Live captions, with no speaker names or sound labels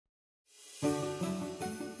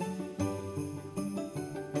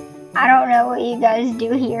I don't know what you guys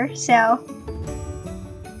do here, so.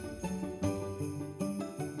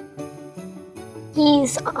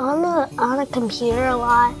 He's on a computer a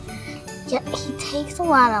lot. Yeah, he takes a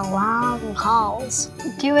lot of long calls.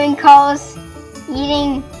 Doing calls,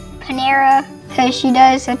 eating Panera, because she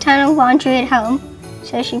does a ton of laundry at home,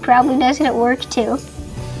 so she probably does it at work too.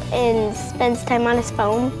 And spends time on his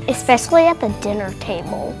phone, especially at the dinner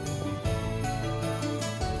table.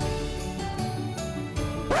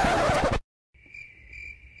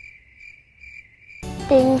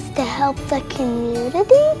 Things to help the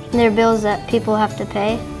community. There are bills that people have to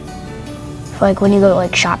pay. Like when you go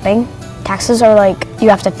like shopping, taxes are like you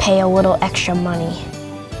have to pay a little extra money.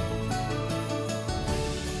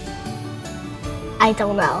 I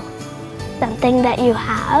don't know. Something that you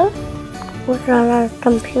have? Work on our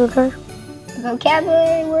computer.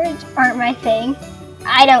 Vocabulary words aren't my thing.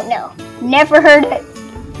 I don't know. Never heard it.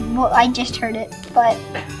 Well, I just heard it, but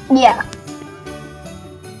yeah.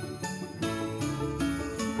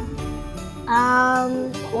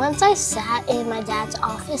 Once I sat in my dad's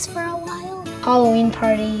office for a while. Halloween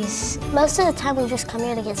parties. Most of the time we just come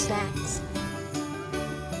here to get snacks.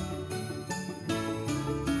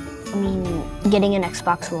 I mean, getting an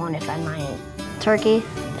Xbox One if I might. Turkey.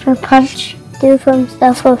 For punch. Do some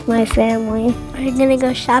stuff with my family. We're gonna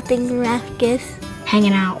go shopping and wrap gifts.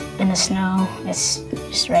 Hanging out in the snow. It's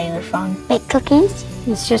just regular fun. Bake cookies.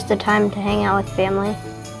 It's just a time to hang out with family.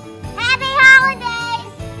 Happy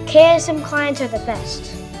holidays! KSM clients are the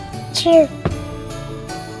best. Cheers.